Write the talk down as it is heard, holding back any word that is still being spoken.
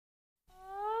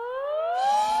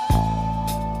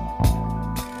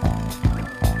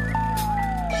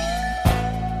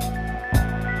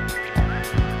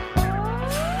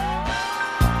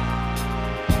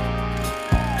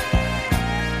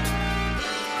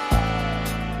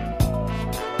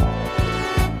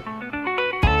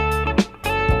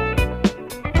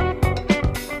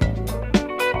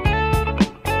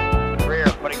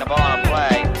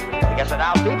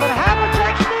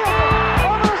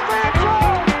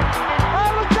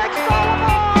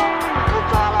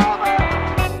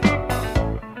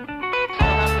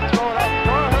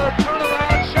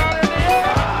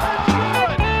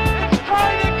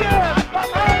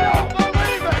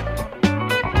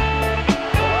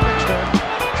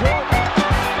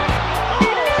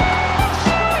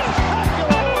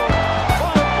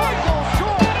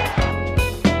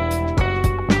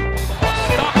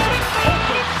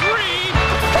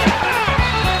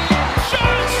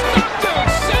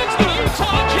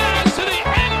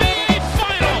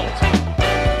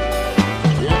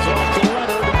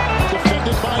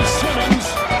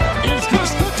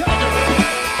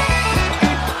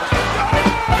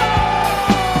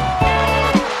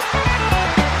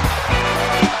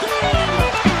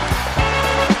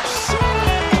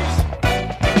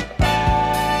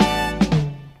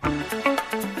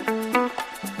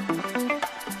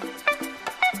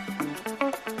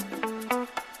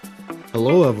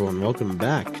welcome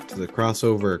back to the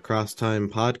Crossover Across Time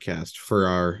podcast for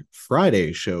our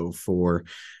Friday show for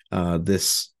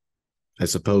this, I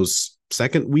suppose,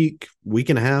 second week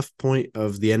and a half point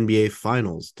of the NBA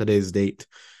Finals. Today's date,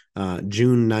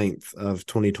 June 9th of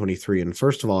 2023. And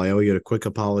first of all, I owe you a quick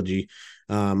apology.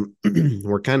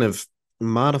 We're kind of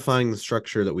modifying the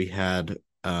structure that we had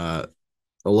a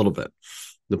little bit.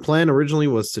 The plan originally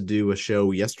was to do a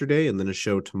show yesterday and then a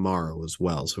show tomorrow as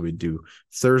well. So we'd do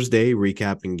Thursday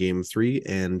recapping game 3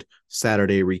 and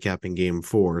Saturday recapping game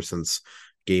 4, since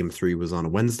game 3 was on a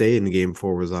Wednesday and game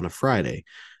 4 was on a Friday.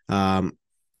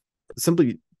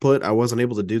 Simply put, I wasn't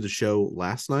able to do the show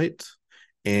last night,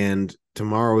 and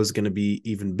tomorrow is going to be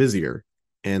even busier.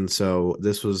 And so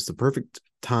this was the perfect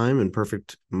time and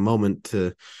perfect moment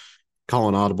to call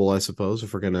an audible, I suppose,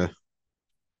 if we're going to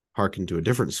harken to a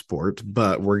different sport.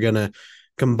 But we're going to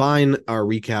combine our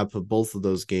recap of both of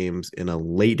those games in a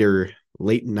late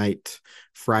night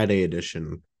Friday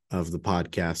edition of the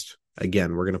podcast.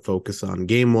 Again, we're going to focus on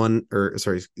game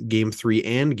 3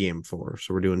 and game 4.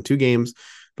 So we're doing two games,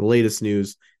 the latest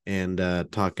news, and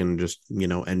talking just,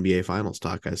 NBA Finals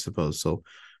talk, I suppose. So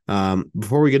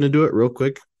before we get into it, real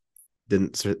quick,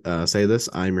 didn't say this,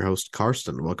 I'm your host,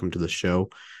 Karston. Welcome to the show.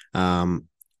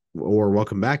 Or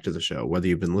welcome back to the show. Whether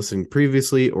you've been listening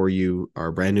previously or you are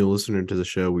a brand new listener to the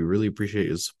show, we really appreciate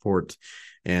your support,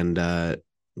 and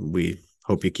we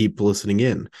hope you keep listening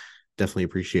in. Definitely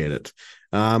appreciate it.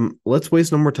 Let's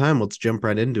waste no more time. Let's jump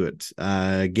right into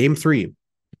it. Game 3,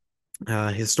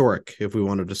 historic, if we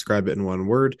want to describe it in one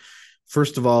word.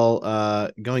 First of all,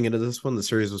 going into this one, the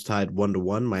series was tied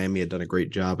 1-1. Miami had done a great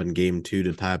job in game 2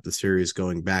 to tie up the series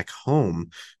going back home,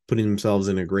 putting themselves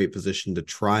in a great position to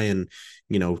try and,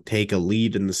 take a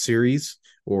lead in the series,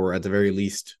 or at the very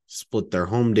least split their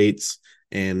home dates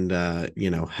and,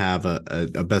 have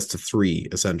a best of 3,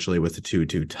 essentially, with a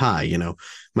 2-2 tie.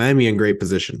 Miami in great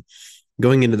position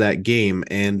going into that game,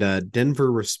 and Denver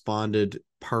responded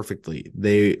perfectly.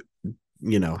 They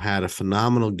had a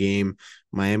phenomenal game.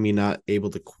 Miami not able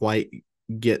to quite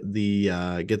get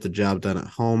the job done at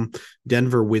home.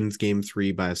 Denver wins game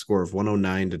 3 by a score of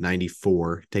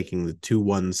 109-94, taking the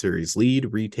 2-1 series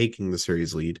lead, retaking the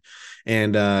series lead.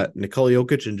 And Nikola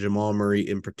Jokic and Jamal Murray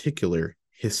in particular,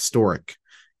 historic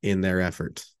in their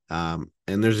effort. And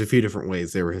there's a few different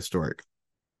ways they were historic.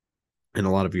 And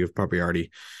a lot of you have probably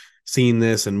already seen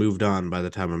this and moved on by the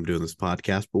time I'm doing this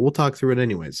podcast, but we'll talk through it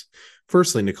anyways.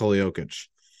 Firstly, Nikola Jokic,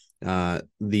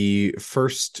 the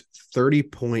first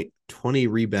 30-point, 20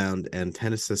 rebound, and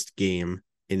 10 assist game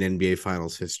in NBA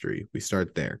Finals history. We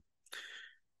start there.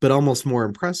 But almost more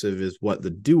impressive is what the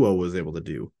duo was able to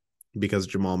do, because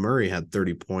Jamal Murray had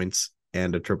 30 points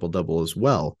and a triple-double as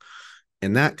well.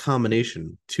 And that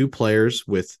combination, two players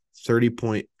with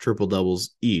 30-point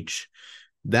triple-doubles each,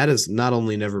 that has not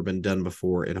only never been done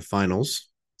before in a finals,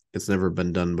 it's never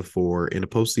been done before in a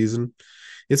postseason,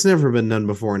 it's never been done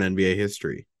before in NBA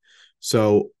history.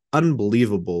 So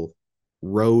unbelievable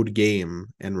road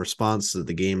game and response to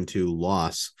the game 2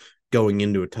 loss going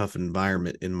into a tough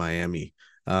environment in Miami.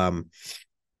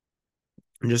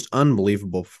 Just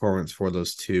unbelievable performance for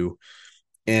those two.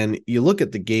 And you look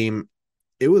at the game,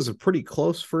 it was a pretty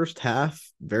close first half,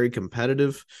 very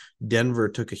competitive. Denver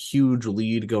took a huge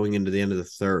lead going into the end of the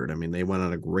third. I mean, they went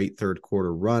on a great third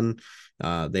quarter run.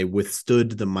 They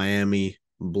withstood the Miami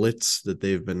blitz that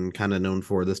they've been kind of known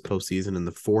for this postseason in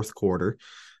the fourth quarter.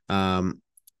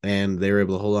 And they were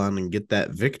able to hold on and get that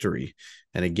victory.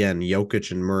 And again, Jokic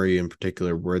and Murray in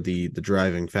particular were the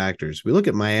driving factors. We look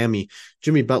at Miami.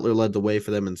 Jimmy Butler led the way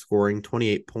for them in scoring,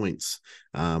 28 points,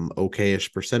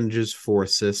 okay-ish percentages, 4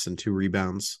 assists and 2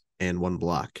 rebounds and 1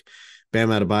 block. Bam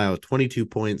Adebayo, 22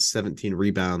 points, 17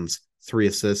 rebounds, 3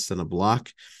 assists and a block.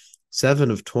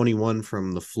 7 of 21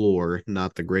 from the floor,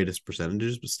 not the greatest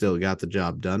percentages, but still got the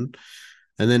job done.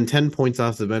 And then 10 points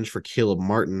off the bench for Caleb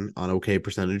Martin on okay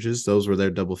percentages. Those were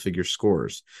their double-figure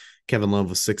scores. Kevin Love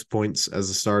with 6 points as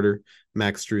a starter.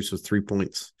 Max Strus with 3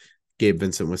 points. Gabe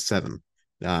Vincent with 7.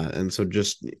 And so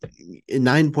just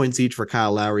 9 points each for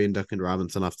Kyle Lowry and Duncan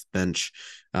Robinson off the bench.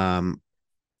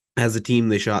 As a team,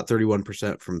 they shot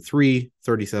 31% from 3,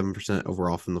 37%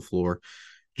 overall from the floor.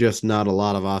 Just not a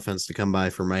lot of offense to come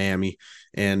by for Miami.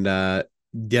 And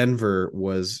Denver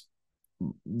was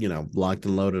locked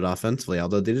and loaded offensively,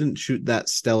 although they didn't shoot that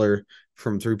stellar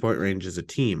from 3-point range as a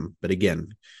team. But again,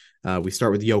 we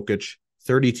start with Jokic,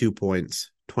 32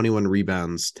 points, 21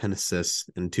 rebounds, 10 assists,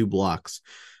 and 2 blocks.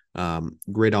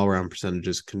 Great all-around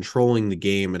percentages, controlling the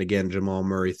game. And again, Jamal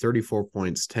Murray, 34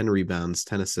 points, 10 rebounds,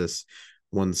 10 assists,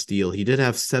 one steal. He did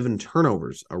have 7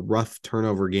 turnovers, a rough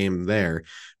turnover game there,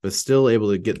 but still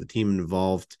able to get the team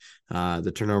involved.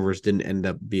 The turnovers didn't end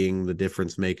up being the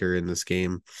difference maker in this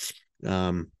game.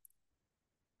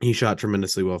 He shot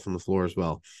tremendously well from the floor as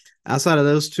well. Outside of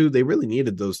those two, they really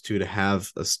needed those two to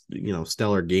have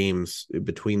stellar games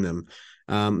between them.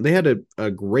 They had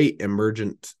a great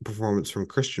emergent performance from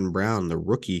Christian Braun, the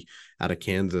rookie out of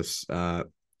Kansas,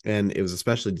 and it was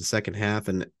especially the second half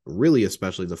and really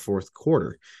especially the fourth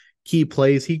quarter. Key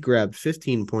plays, he grabbed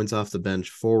 15 points off the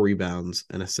bench, 4 rebounds,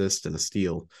 an assist, and a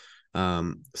steal.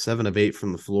 7 of 8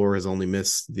 from the floor, has only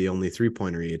missed the only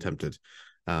 3-pointer he attempted.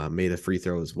 Made a free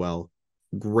throw as well.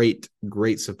 Great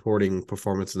supporting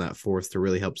performance in that fourth to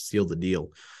really help seal the deal.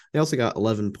 They also got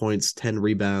 11 points, 10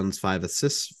 rebounds, 5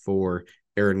 assists for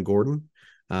Aaron Gordon,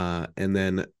 and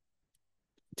then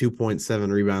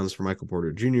 2.7 rebounds for Michael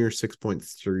Porter Jr.,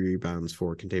 6.3 rebounds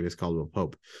for Kentavious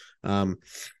Caldwell-Pope. So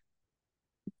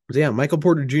yeah, Michael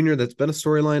Porter Jr., that's been a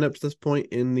storyline up to this point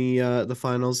in the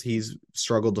finals. He's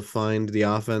struggled to find the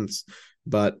offense,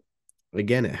 but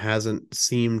again, it hasn't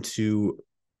seemed to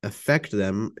affect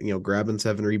them. Grabbing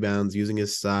 7 rebounds, using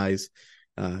his size,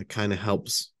 kind of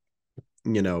helps,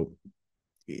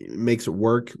 makes it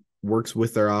works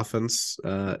with their offense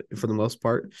for the most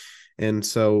part. And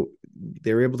so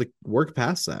they were able to work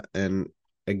past that. And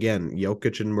again,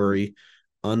 Jokic and Murray,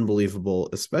 unbelievable,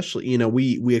 especially,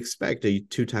 we expect a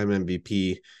 2-time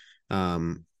MVP,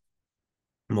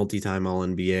 multi-time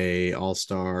All-NBA,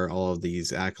 All-Star, all of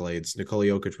these accolades. Nikola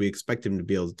Jokic, we expect him to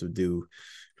be able to do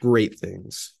great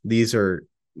things. These are,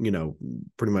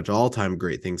 pretty much all-time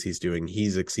great things he's doing.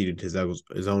 He's exceeded his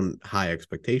own high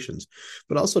expectations.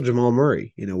 But also Jamal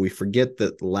Murray. We forget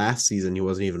that last season he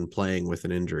wasn't even playing with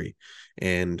an injury.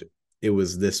 And it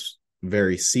was this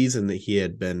very season that he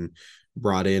had been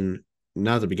brought in,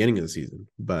 not at the beginning of the season,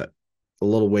 but a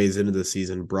little ways into the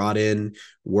season, brought in,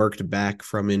 worked back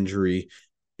from injury,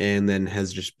 and then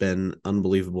has just been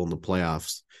unbelievable in the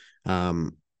playoffs.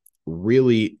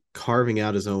 Really carving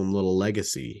out his own little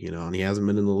legacy, and he hasn't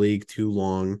been in the league too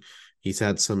long. He's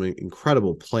had some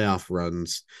incredible playoff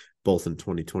runs, both in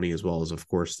 2020 as well as, of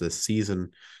course, this season.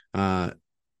 I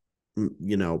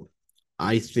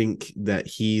think that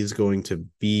he's going to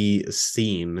be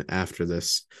seen after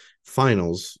this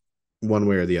finals, one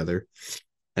way or the other,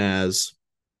 as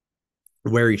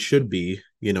where he should be,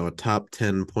 a top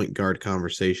 10 point guard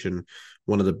conversation,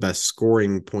 one of the best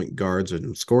scoring point guards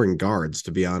and scoring guards,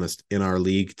 to be honest, in our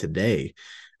league today.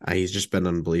 He's just been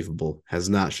unbelievable, has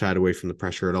not shied away from the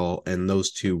pressure at all. And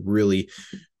those two really,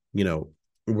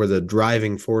 were the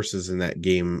driving forces in that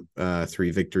game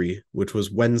 3 victory, which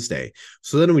was Wednesday.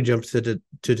 So then we jumped to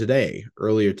today,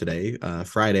 earlier today,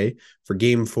 Friday, for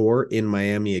game 4 in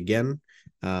Miami again.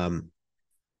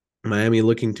 Miami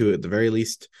looking to, at the very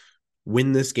least,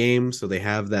 win this game, so they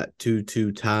have that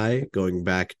 2-2 tie going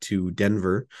back to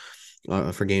Denver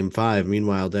for game 5.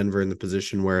 Meanwhile, Denver in the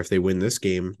position where if they win this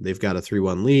game, they've got a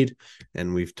 3-1 lead,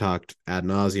 and we've talked ad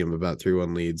nauseum about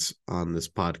 3-1 leads on this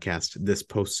podcast this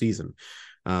postseason.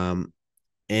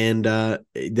 And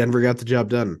Denver got the job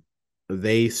done.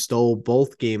 They stole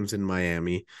both games in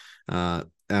Miami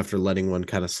after letting one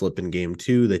kind of slip in game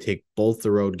 2. They take both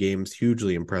the road games.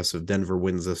 Hugely impressive. Denver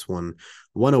wins this one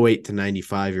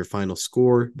 108-95, your final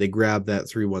score. They grab that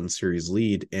 3-1 series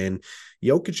lead, and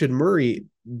Jokic and Murray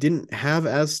didn't have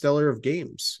as stellar of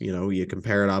games. You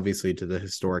compare it obviously to the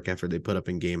historic effort they put up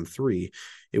in game 3.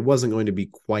 It wasn't going to be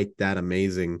quite that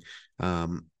amazing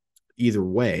either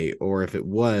way, or if it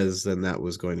was, then that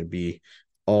was going to be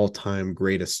all-time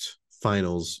greatest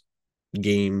finals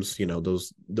games,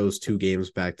 those 2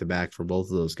 games back to back for both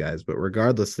of those guys. But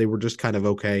regardless, they were just kind of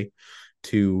okay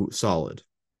to solid,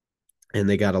 and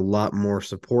they got a lot more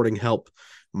supporting help.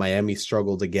 Miami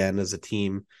struggled again as a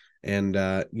team, and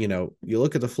you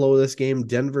look at the flow of this game.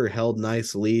 Denver held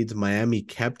nice leads. Miami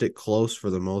kept it close for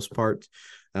the most part,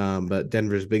 but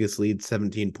Denver's biggest lead,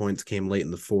 17 points, came late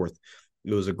in the fourth.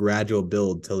 It was a gradual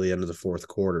build till the end of the fourth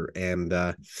quarter, and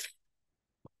I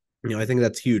think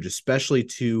that's huge, especially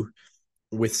to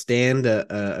withstand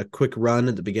a quick run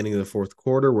at the beginning of the fourth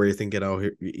quarter where you're thinking, oh,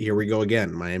 here we go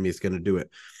again. Miami's going to do it.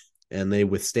 And they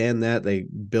withstand that. They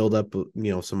build up,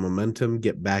 some momentum,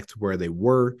 get back to where they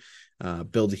were,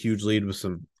 build a huge lead with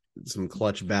some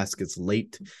clutch baskets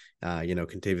late.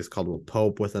 Kentavious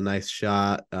Caldwell-Pope with a nice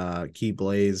shot, key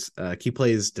plays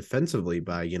defensively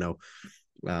by,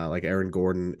 like Aaron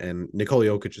Gordon and Nikola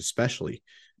Jokic especially.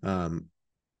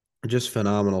 Just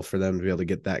phenomenal for them to be able to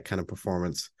get that kind of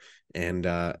performance and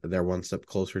they're one step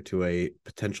closer to a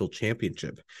potential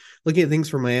championship. Looking at things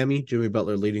for Miami, Jimmy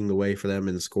Butler leading the way for them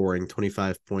in scoring,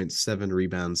 25 points, 7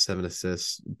 rebounds, 7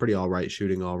 assists, pretty all right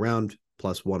shooting all around,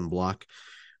 plus 1 block.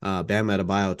 Bam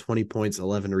Adebayo, 20 points,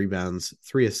 11 rebounds,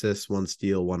 3 assists, 1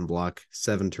 steal, 1 block,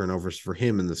 7 turnovers for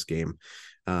him in this game.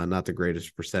 Not the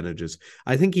greatest percentages.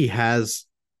 I think he has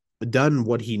done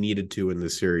what he needed to in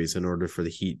this series in order for the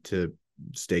Heat to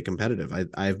stay competitive.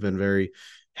 I've been very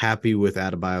happy with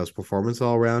Adebayo's performance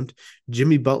all around.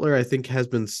 Jimmy Butler, I think, has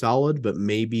been solid, but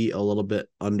maybe a little bit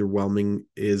underwhelming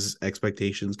his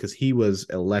expectations because he was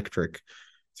electric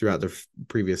throughout the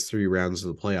previous 3 rounds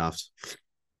of the playoffs.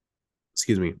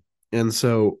 Excuse me. And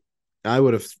so I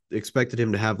would have expected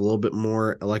him to have a little bit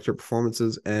more electric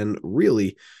performances. And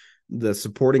really, the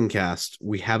supporting cast,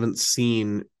 we haven't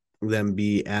seen them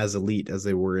be as elite as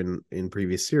they were in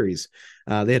previous series.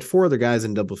 They had 4 other guys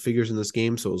in double figures in this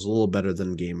game, so it was a little better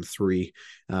than game 3.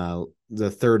 The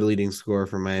third leading scorer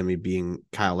for Miami being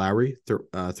Kyle Lowry,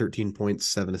 13 points,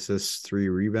 7 assists, 3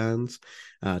 rebounds,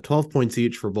 12 points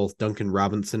each for both Duncan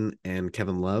Robinson and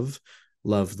Kevin Love.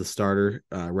 Love the starter,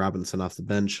 Robinson off the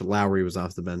bench. Lowry was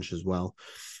off the bench as well.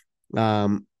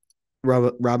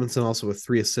 Robinson also with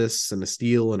 3 assists and a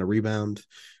steal and a rebound.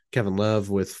 Kevin Love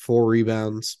with 4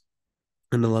 rebounds.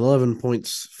 And then 11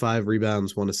 points, 5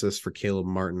 rebounds, 1 assist for Caleb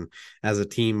Martin. As a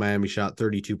team, Miami shot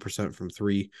 32% from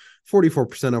 3,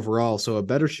 44% overall. So a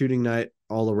better shooting night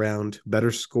all around,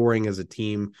 better scoring as a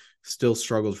team, still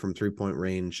struggled from 3-point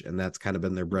range. And that's kind of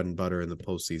been their bread and butter in the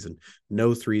postseason.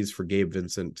 No threes for Gabe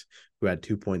Vincent, who had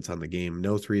 2 points on the game.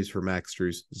 No threes for Max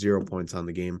Strus, 0 points on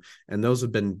the game. And those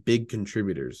have been big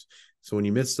contributors. So when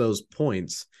you miss those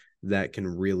points, that can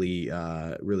really,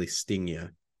 really sting you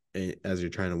as you're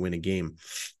trying to win a game.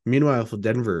 Meanwhile, for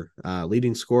Denver,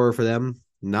 leading scorer for them,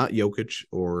 not Jokic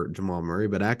or Jamal Murray,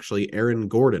 but actually Aaron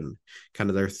Gordon, kind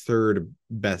of their third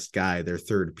best guy, their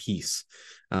third piece.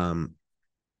 Not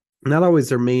always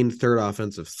their main third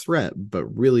offensive threat, but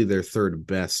really their third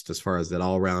best as far as that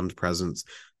all-around presence,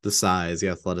 the size, the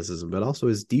athleticism, but also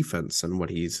his defense and what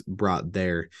he's brought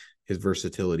there, his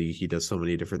versatility. He does so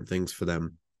many different things for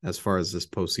them. As far as this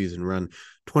postseason run,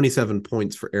 27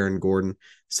 points for Aaron Gordon,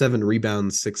 7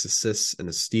 rebounds, 6 assists, and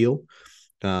a steal.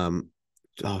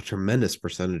 Tremendous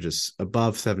percentages,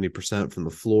 above 70% from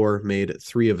the floor, made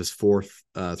 3 of his 4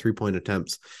 3-point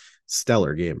attempts.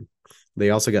 Stellar game. They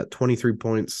also got 23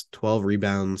 points, 12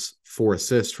 rebounds, 4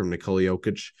 assists from Nikola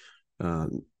Jokic.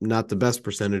 Not the best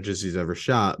percentages he's ever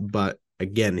shot, but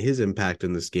again, his impact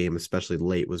in this game, especially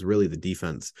late, was really the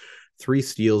defense. 3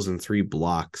 steals and 3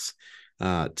 blocks.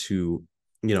 To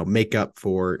make up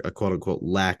for a quote unquote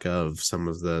lack of some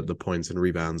of the points and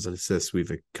rebounds and assists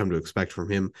we've come to expect from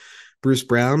him. Bruce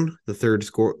Brown, the third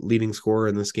leading scorer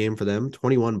in this game for them,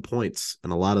 21 points,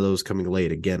 and a lot of those coming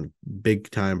late. Again, big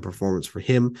time performance for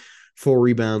him. 4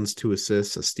 rebounds, 2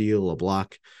 assists, a steal, a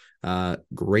block.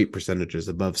 Great percentages,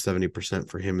 above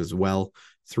 70% for him as well.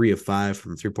 3 of 5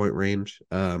 from 3-point range.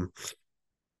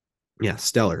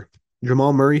 Stellar.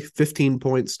 Jamal Murray, 15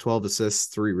 points, 12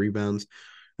 assists, 3 rebounds.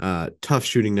 Tough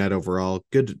shooting night overall.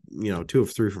 Good, 2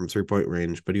 of 3 from 3-point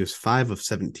range, but he was 5 of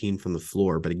 17 from the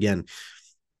floor. But again,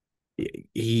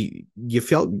 you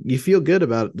feel good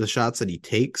about the shots that he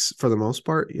takes for the most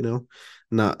part.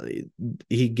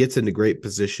 He gets into great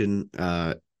position,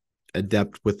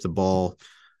 adept with the ball.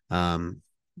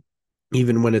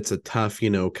 Even when it's a tough,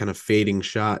 kind of fading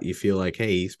shot, you feel like,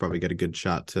 hey, he's probably got a good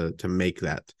shot to make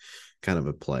that kind of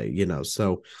a play,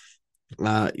 so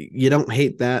you don't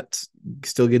hate that.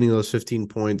 Still getting those 15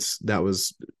 points, that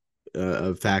was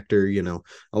a factor.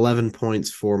 11 points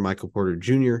for Michael Porter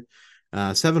Jr.,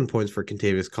 7 points for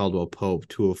Kentavious Caldwell-Pope,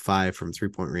 2 of 5 from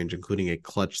 3-point range, including a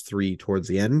clutch 3 towards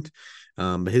the end.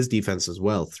 But his defense as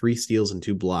well, 3 steals and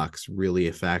 2 blocks, really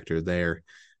a factor there.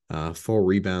 4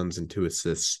 rebounds and 2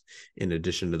 assists in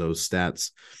addition to those stats.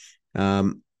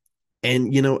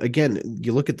 And, again,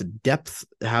 you look at the depth,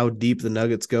 how deep the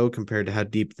Nuggets go compared to how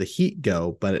deep the Heat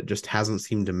go, but it just hasn't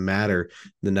seemed to matter.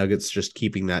 The Nuggets just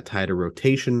keeping that tighter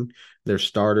rotation. Their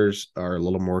starters are a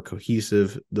little more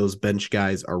cohesive. Those bench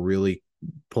guys are really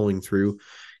pulling through.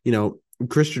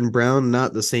 Christian Braun,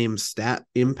 not the same stat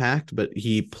impact, but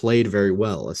he played very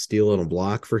well. A steal and a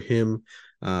block for him.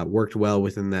 Worked well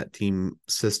within that team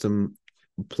system.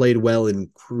 Played well in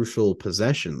crucial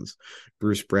possessions.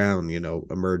 Bruce Brown,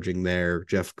 emerging there.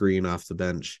 Jeff Green off the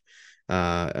bench.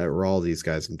 Or all these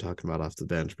guys I'm talking about off the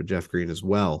bench, but Jeff Green as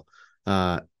well.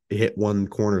 Hit 1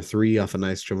 corner 3 off a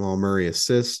nice Jamal Murray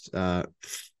assist. And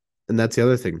that's the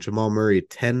other thing. Jamal Murray,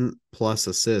 10 plus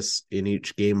assists in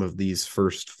each game of these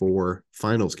first 4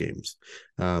 finals games.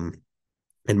 And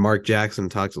Mark Jackson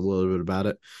talked a little bit about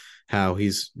it. how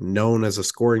he's known as a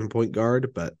scoring point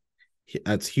guard, but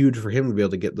that's huge for him to be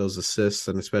able to get those assists,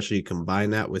 and especially combine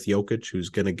that with Jokic, who's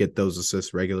going to get those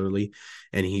assists regularly,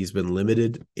 and he's been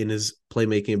limited in his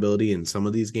playmaking ability in some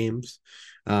of these games.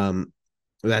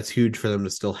 That's huge for them to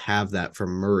still have that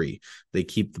from Murray. They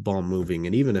keep the ball moving,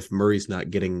 and even if Murray's not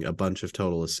getting a bunch of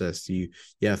total assists, you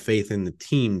have faith in the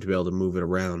team to be able to move it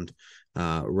around,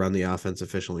 run the offense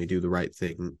efficiently, do the right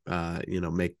thing,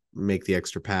 make the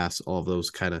extra pass, all of those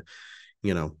kind of,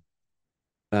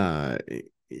 uh,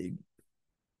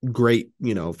 great,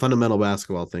 fundamental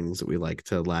basketball things that we like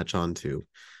to latch onto.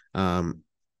 And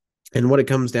what it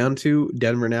comes down to,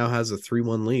 Denver now has a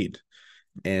 3-1 lead,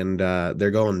 and they're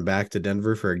going back to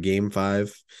Denver for a game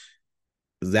 5.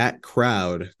 That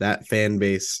crowd, that fan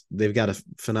base, they've got a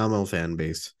phenomenal fan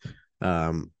base.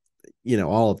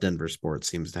 All of Denver sports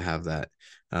seems to have that.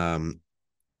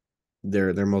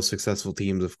 Their most successful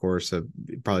teams, of course, have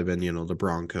probably been, the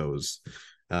Broncos,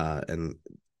 and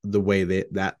the way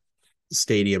that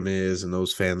stadium is and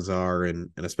those fans are, and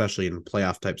especially in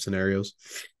playoff type scenarios.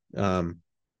 And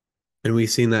we've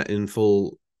seen that in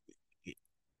full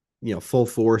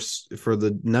force for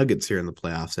the Nuggets here in the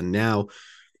playoffs. And now,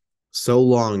 so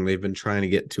long they've been trying to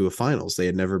get to a finals. They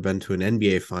had never been to an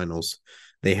NBA finals.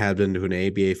 They had been to an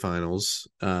ABA finals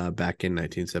back in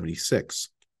 1976.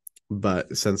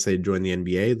 But since they joined the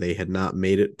NBA, they had not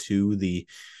made it to the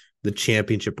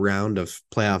championship round of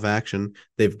playoff action.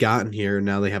 They've gotten here, and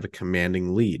now they have a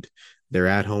commanding lead. They're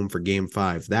at home for game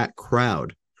 5. That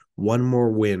crowd, one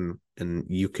more win, and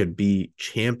you could be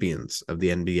champions of the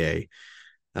NBA,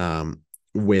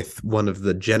 with one of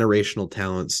the generational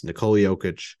talents, Nikola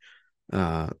Jokic.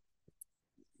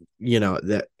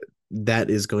 That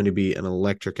is going to be an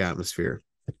electric atmosphere.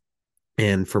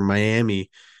 And for Miami,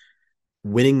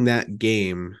 winning that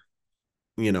game,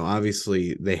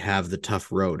 obviously they have the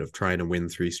tough road of trying to win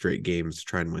 3 straight games to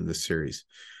try and win this series.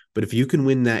 But if you can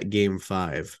win that game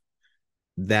 5,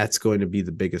 that's going to be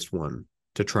the biggest one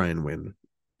to try and win,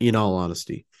 in all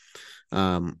honesty.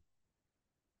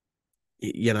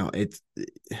 It's,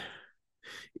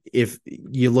 if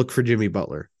you look for Jimmy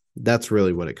Butler, that's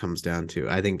really what it comes down to.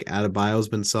 I think Adebayo's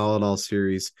been solid all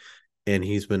series, and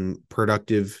he's been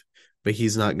productive, but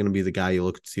he's not going to be the guy you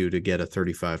look to get a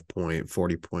 35-point,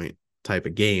 40-point type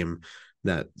of game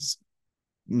that's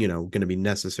going to be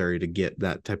necessary to get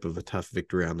that type of a tough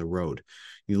victory on the road.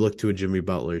 You look to a Jimmy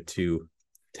Butler to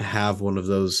have one of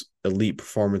those elite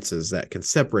performances that can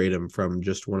separate him from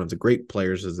just one of the great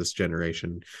players of this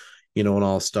generation, an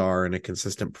all-star and a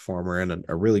consistent performer and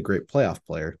a really great playoff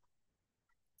player,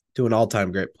 to an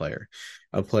all-time great player,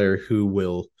 a player who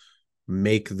will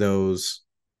make those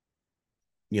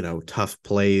tough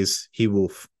plays. He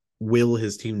will will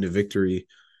his team to victory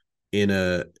in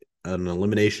an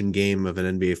elimination game of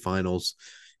an NBA Finals,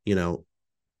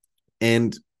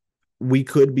 and we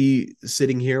could be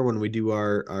sitting here when we do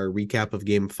our recap of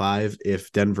game 5.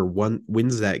 If Denver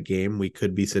wins that game, we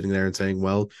could be sitting there and saying,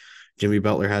 well, Jimmy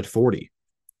Butler had 40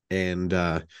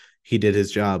 and he did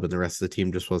his job and the rest of the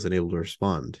team just wasn't able to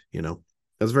respond.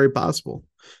 That's very possible.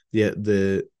 Yeah,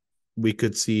 we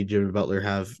could see Jimmy Butler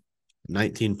have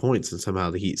 19 points and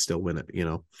somehow the Heat still win it.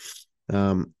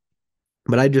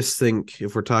 But I just think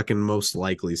if we're talking most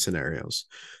likely scenarios,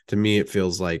 to me it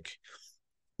feels like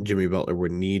Jimmy Butler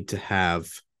would need to have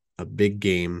a big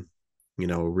game,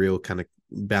 a real kind of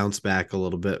bounce back a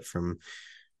little bit from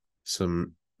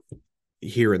some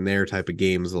here and there type of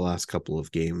games the last couple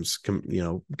of games,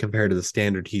 compared to the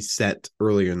standard he set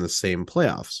earlier in the same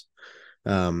playoffs.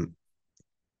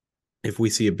 If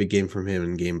we see a big game from him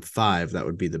in game 5, that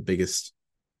would be the biggest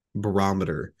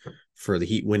barometer for the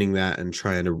Heat winning that and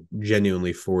trying to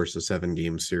genuinely force a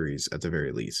 7-game series at the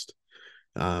very least.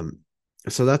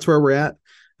 So that's where we're at.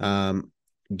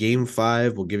 Game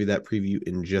 5, we'll give you that preview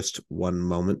in just one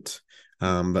moment.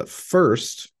 But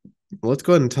first, let's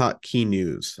go ahead and talk key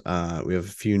news. We have a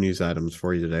few news items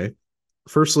for you today.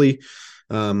 Firstly,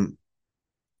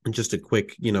 just a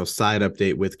quick, side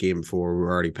update with game 4.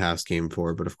 We're already past game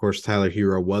 4, but of course, Tyler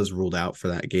Hero was ruled out for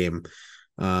that game.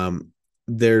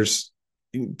 There's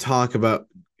talk about,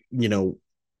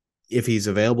 if he's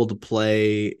available to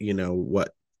play,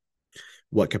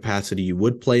 what capacity you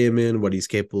would play him in, what he's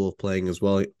capable of playing, as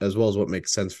well as what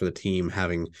makes sense for the team,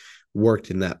 having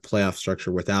worked in that playoff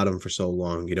structure without him for so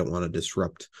long. You don't want to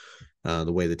disrupt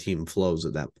the way the team flows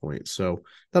at that point. So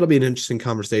that'll be an interesting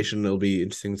conversation. It'll be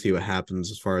interesting to see what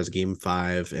happens as far as game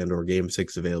 5 and or game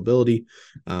 6 availability.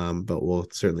 But we'll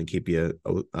certainly keep you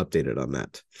updated on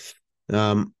that.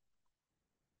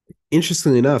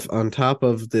 Interestingly enough, on top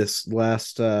of these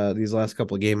last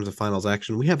couple of games of finals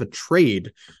action, we have a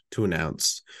trade to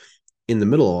announce. in the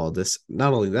middle of all this,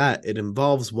 not only that, it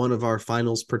involves one of our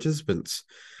finals participants.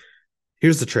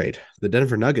 Here's the trade. The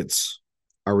Denver Nuggets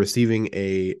are receiving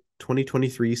a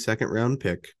 2023 second round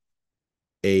pick,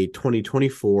 a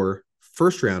 2024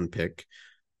 first round pick,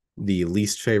 the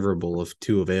least favorable of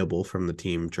two available from the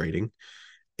team trading,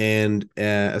 and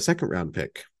a second round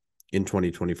pick in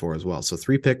 2024 as well. So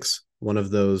three picks, one of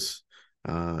those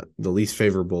the least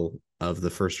favorable of the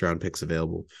first round picks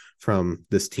available from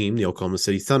this team, the Oklahoma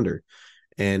City Thunder.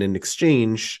 And in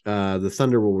exchange, the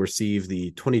Thunder will receive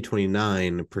the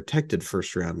 2029 protected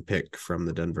first round pick from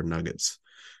the Denver Nuggets.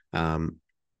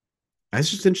 That's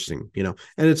just interesting, and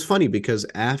it's funny because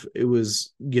it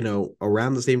was,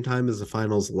 around the same time as the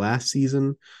finals last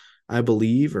season, I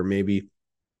believe, or maybe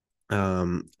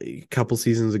a couple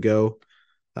seasons ago,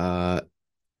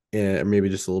 maybe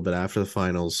just a little bit after the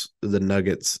finals, the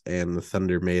Nuggets and the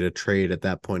Thunder made a trade at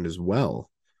that point as well.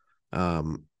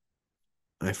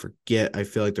 I forget. I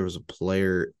feel like there was a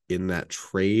player in that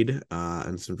trade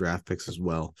and some draft picks as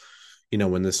well.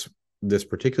 When this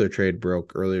particular trade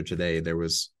broke earlier today, there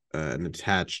was an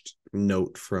attached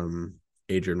note from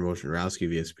Adrian Wojnarowski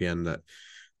of ESPN that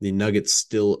the Nuggets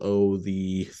still owe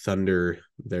the Thunder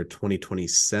their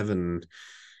 2027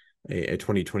 a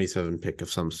 2027 pick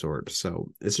of some sort.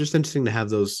 So it's just interesting to have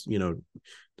those,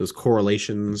 those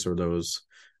correlations or those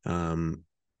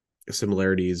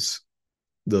similarities,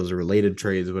 those related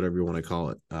trades, whatever you want to call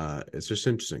it. It's just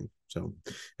interesting. So,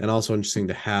 and also interesting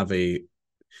to have a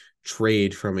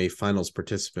trade from a finals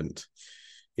participant.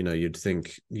 You'd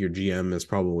think your GM is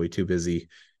probably too busy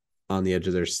on the edge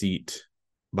of their seat,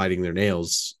 biting their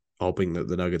nails, hoping that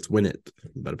the Nuggets win it,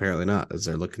 but apparently not, as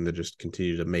they're looking to just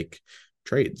continue to make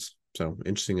trades. So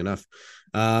interesting enough.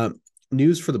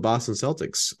 News for the Boston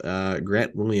Celtics.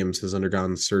 Grant Williams has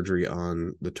undergone surgery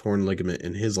on the torn ligament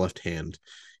in his left hand.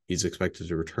 He's expected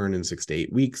to return in 6 to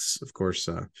 8 weeks. Of course,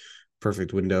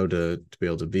 perfect window to be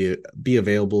able to be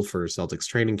available for Celtics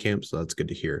training camp. So that's good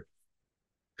to hear.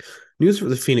 News for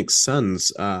the Phoenix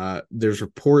Suns. There's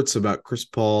reports about Chris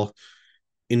Paul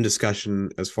in discussion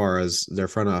as far as their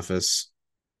front office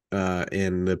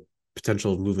and the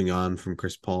potential of moving on from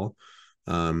Chris Paul.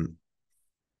 And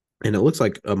it looks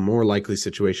like a more likely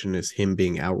situation is him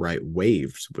being outright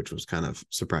waived, which was kind of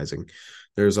surprising.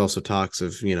 There's also talks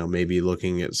of, maybe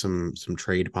looking at some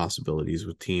trade possibilities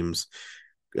with teams.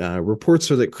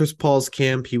 Reports are that Chris Paul's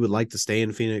camp, he would like to stay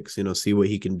in Phoenix, see what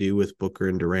he can do with Booker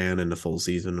and Durant in the full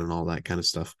season and all that kind of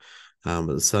stuff. But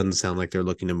the Suns sound like they're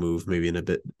looking to move maybe in a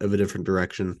bit of a different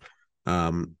direction.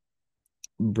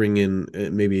 Bring in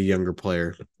maybe a younger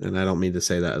player. And I don't mean to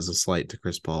say that as a slight to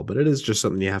Chris Paul, but it is just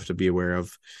something you have to be aware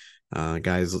of.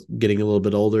 Guys getting a little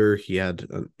bit older. He had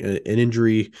an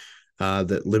injury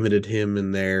that limited him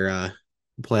in their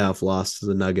playoff loss to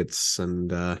the Nuggets.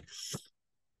 And,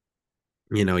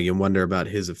 you wonder about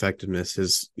his effectiveness.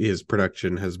 His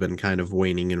production has been kind of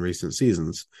waning in recent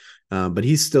seasons. But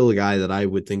he's still a guy that I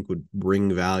would think would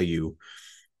bring value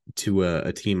to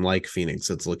a team like Phoenix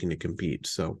that's looking to compete.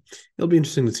 So it'll be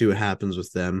interesting to see what happens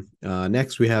with them.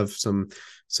 Next, we have some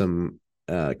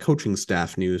coaching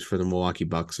staff news for the Milwaukee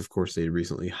Bucks. Of course, they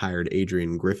recently hired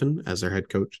Adrian Griffin as their head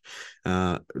coach.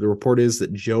 The report is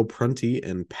that Joe Prunty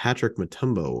and Patrick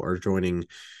Mutombo are joining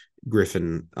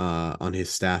Griffin on his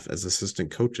staff as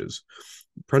assistant coaches.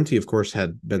 Prunty, of course,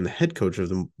 had been the head coach of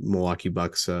the Milwaukee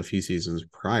Bucks a few seasons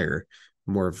prior,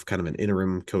 more of kind of an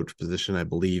interim coach position, I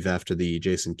believe, after the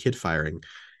Jason Kidd firing.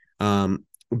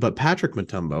 But Patrick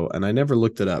Mutombo, and I never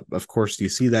looked it up. Of course, you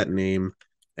see that name,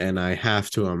 and I have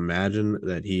to imagine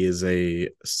that he is a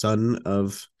son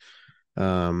of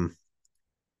Dikembe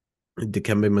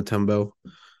Mutombo.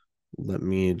 Let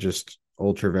me just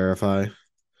ultra verify.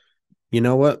 You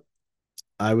know what?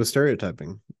 I was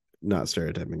not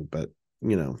stereotyping, but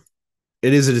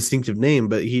it is a distinctive name,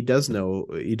 but he does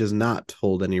not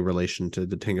hold any relation to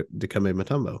Dikembe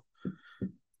Mutombo.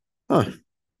 Huh.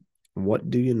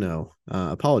 What do you know?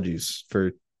 Apologies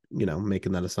for,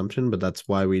 making that assumption, but that's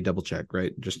why we double check,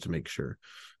 right? Just to make sure.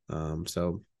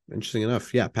 So interesting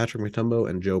enough. Yeah. Patrick Mutombo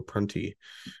and Joe Prunty,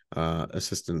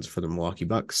 assistants for the Milwaukee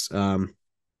Bucks.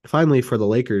 Finally, for the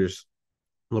Lakers,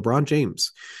 LeBron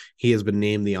James, he has been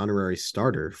named the honorary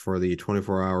starter for the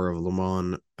 24-hour of Le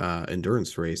Mans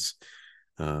endurance race.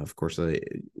 Of course,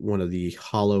 one of the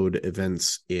hollowed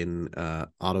events in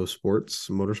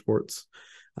motorsports.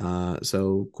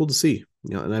 So cool to see,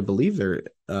 and I believe they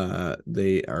are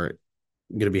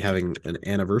going to be having an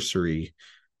anniversary.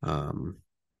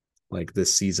 Like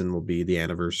this season will be the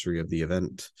anniversary of the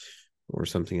event or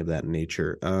something of that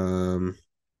nature.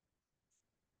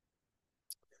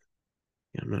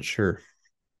 Yeah, I'm not sure.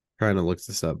 Trying to look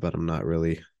this up, but I'm not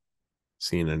really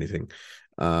seeing anything.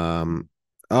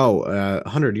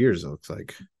 100 years, it looks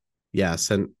like. Yeah,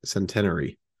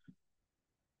 centenary.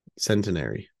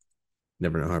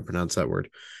 Never know how to pronounce that word.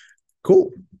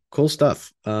 Cool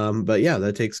stuff. But yeah,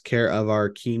 that takes care of our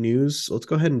key news. Let's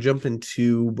go ahead and jump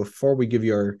into, before we give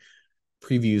you our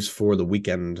previews for the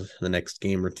weekend, the next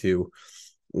game or two.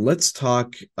 Let's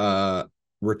talk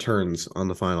returns on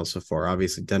the final so far.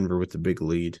 Obviously, Denver with the big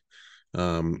lead.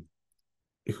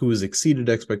 Who has exceeded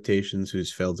expectations,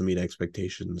 who's failed to meet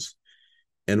expectations,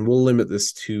 and we'll limit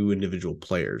this to individual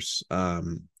players.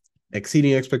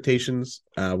 Exceeding expectations,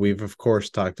 we've of course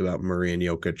talked about Murray and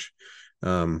Jokic.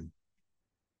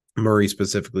 Murray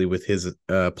specifically with his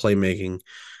playmaking,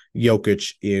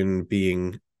 Jokic in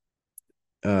being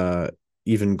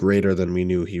even greater than we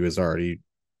knew he already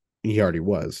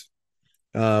was.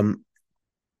 I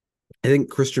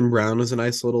think Christian Brown is a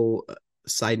nice little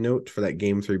side note for that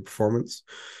game 3 performance.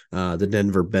 The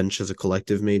Denver bench as a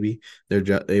collective, maybe their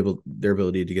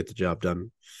ability to get the job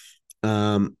done.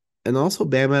 And also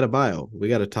Bam Adebayo. We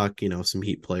got to talk, some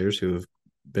Heat players who have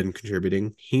been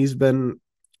contributing.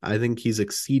 I think he's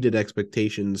exceeded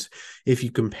expectations if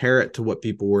you compare it to what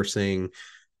people were saying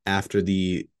after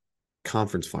the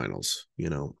conference finals,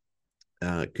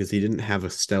 because he didn't have a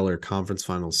stellar conference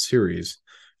finals series.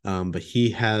 But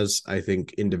he has, I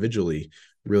think, individually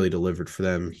really delivered for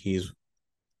them. He's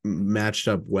matched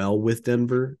up well with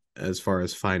Denver as far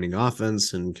as finding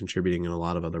offense and contributing in a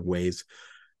lot of other ways.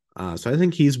 So I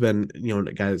think he's been,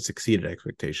 a guy that's exceeded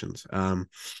expectations.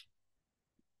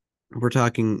 We're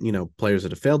talking, players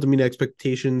that have failed to meet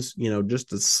expectations, just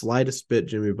the slightest bit,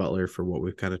 Jimmy Butler, for what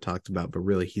we've kind of talked about, but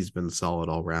really he's been solid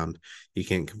all around. You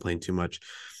can't complain too much.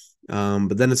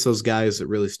 But then it's those guys that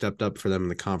really stepped up for them in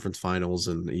the conference finals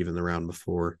and even the round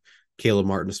before. Caleb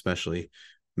Martin, especially,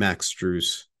 Max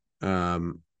Strus.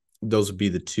 Those would be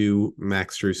the two,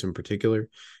 Max Strus in particular.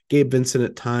 Gabe Vincent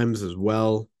at times as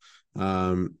well.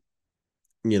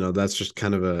 That's just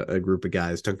kind of a group of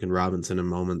guys. Duncan Robinson in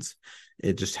moments.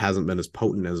 It just hasn't been as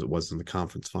potent as it was in the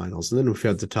conference finals. And then if we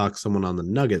had to talk someone on the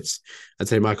Nuggets, I'd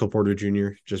say Michael Porter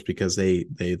Jr., just because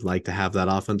they'd like to have that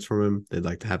offense from him. They'd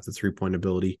like to have the 3-point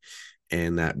ability,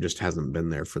 and that just hasn't been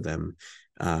there for them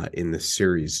in this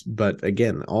series. But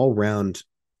again, all round,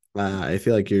 I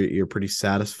feel like you're pretty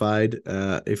satisfied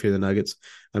if you're the Nuggets.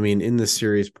 I mean, in this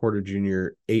series, Porter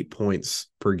Jr., 8 points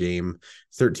per game,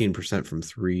 13% from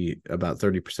three, about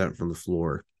 30% from the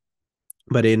floor.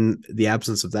 But in the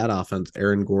absence of that offense,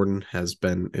 Aaron Gordon has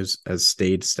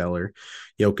stayed stellar.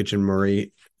 Jokic and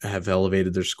Murray have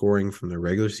elevated their scoring from their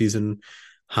regular season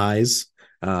highs.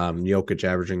 Jokic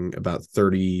averaging about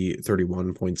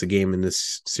 31 points a game in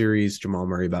this series. Jamal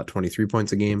Murray about 23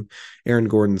 points a game. Aaron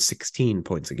Gordon 16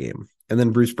 points a game. And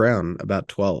then Bruce Brown about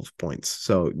 12 points.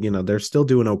 So, they're still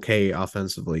doing okay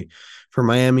offensively. For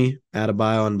Miami,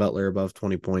 Adebayo and Butler above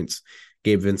 20 points.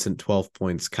 Gabe Vincent, 12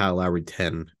 points, Kyle Lowry,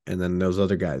 10. And then those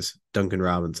other guys, Duncan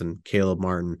Robinson, Caleb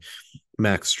Martin,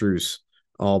 Max Strus,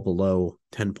 all below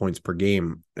 10 points per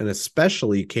game. And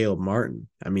especially Caleb Martin.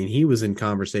 I mean, he was in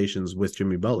conversations with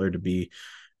Jimmy Butler to be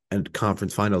a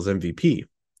conference finals MVP.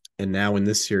 And now in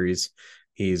this series,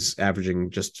 he's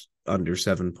averaging just under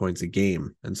 7 points a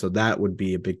game. And so that would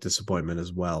be a big disappointment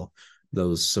as well.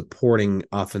 Those supporting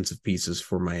offensive pieces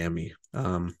for Miami.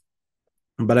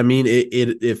 But I mean,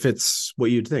 it fits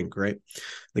what you'd think, right?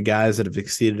 The guys that have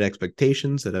exceeded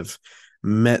expectations, that have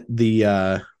met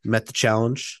the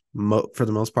challenge for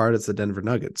the most part, it's the Denver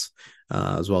Nuggets,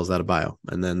 as well as Adebayo.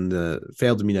 And then the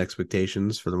failed to meet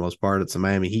expectations for the most part, it's the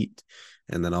Miami Heat.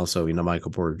 And then also, Michael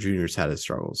Porter Jr.'s had his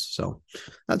struggles. So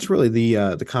that's really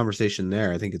the conversation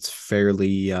there. I think it's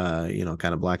fairly, kind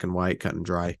of black and white, cut and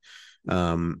dry.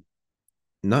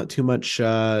 Not too much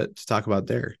to talk about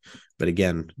there. But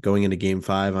again, going into game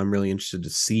 5, I'm really interested to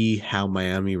see how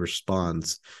Miami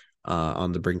responds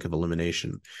on the brink of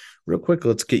elimination. Real quick,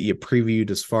 let's get you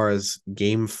previewed as far as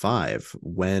game 5,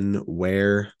 when,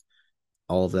 where,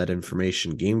 all of that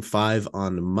information. Game 5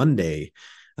 on Monday,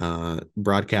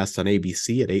 broadcast on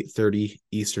ABC at 8:30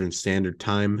 Eastern Standard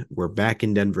Time. We're back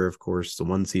in Denver, of course, the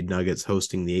 1 seed Nuggets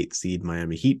hosting the 8 seed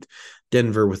Miami Heat.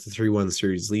 Denver with the 3-1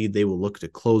 series lead. They will look to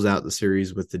close out the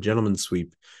series with the gentleman's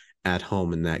sweep at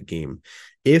home in that game.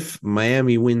 If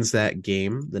Miami wins that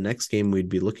game, the next game we'd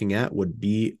be looking at would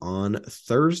be on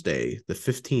Thursday, the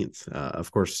 15th. Of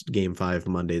course, game 5,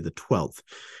 Monday, the 12th.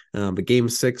 But game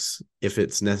 6, if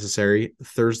it's necessary,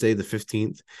 Thursday, the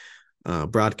 15th,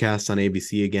 broadcast on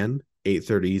ABC again,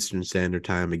 8:30 Eastern Standard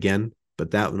Time again.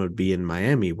 But that one would be in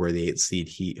Miami, where the 8 seed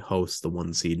Heat hosts the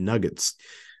 1 seed Nuggets.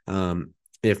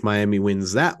 If Miami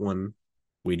wins that one,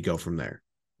 we'd go from there.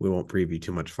 We won't preview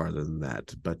too much farther than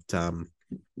that. But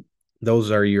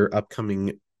those are your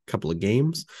upcoming couple of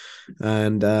games.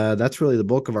 And that's really the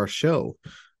bulk of our show.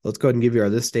 Let's go ahead and give you our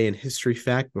This Day in History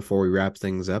fact before we wrap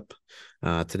things up.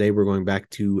 Today we're going back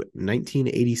to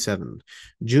 1987.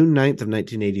 June 9th of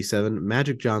 1987,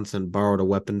 Magic Johnson borrowed a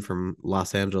weapon from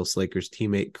Los Angeles Lakers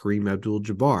teammate Kareem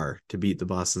Abdul-Jabbar to beat the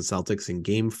Boston Celtics in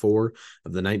Game 4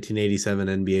 of the 1987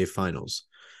 NBA Finals.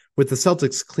 With the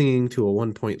Celtics clinging to a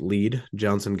 1-point lead,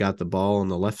 Johnson got the ball on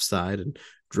the left side and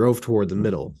drove toward the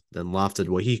middle, then lofted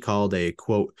what he called a,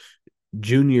 quote,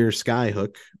 junior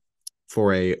skyhook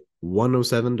for a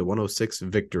 107-106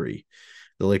 victory.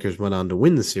 The Lakers went on to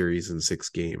win the series in 6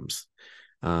 games.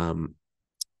 One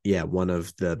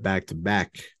of the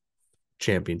back-to-back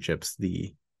championships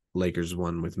the Lakers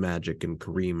won with Magic and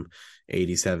Kareem,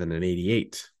 87 and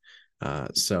 88.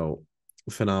 So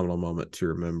phenomenal moment to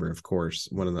remember, of course,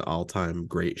 one of the all-time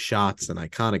great shots and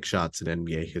iconic shots in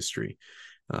NBA history.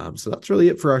 So that's really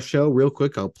it for our show. Real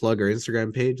quick, I'll plug our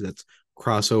Instagram page. That's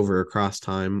Crossover Across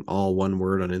Time, all one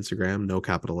word on Instagram, no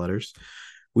capital letters.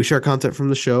 We share content from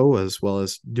the show as well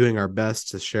as doing our best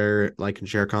to share, and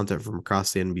share content from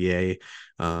across the NBA,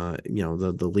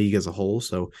 the league as a whole.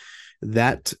 So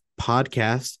that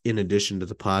podcast, in addition to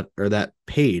that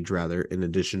page rather, in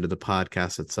addition to the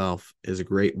podcast itself, is a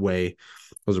great way.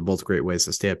 Those are both great ways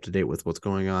to stay up to date with what's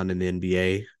going on in the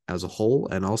NBA as a whole,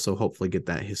 and also hopefully get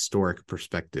that historic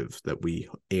perspective that we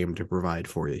aim to provide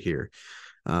for you here.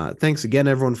 Thanks again,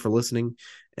 everyone, for listening.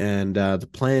 And the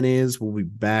plan is we'll be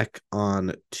back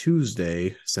on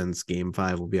Tuesday, since Game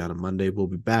 5 will be on a Monday. We'll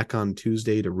be back on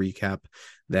Tuesday to recap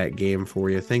that game for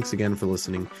you. Thanks again for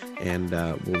listening, and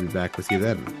we'll be back with you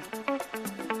then.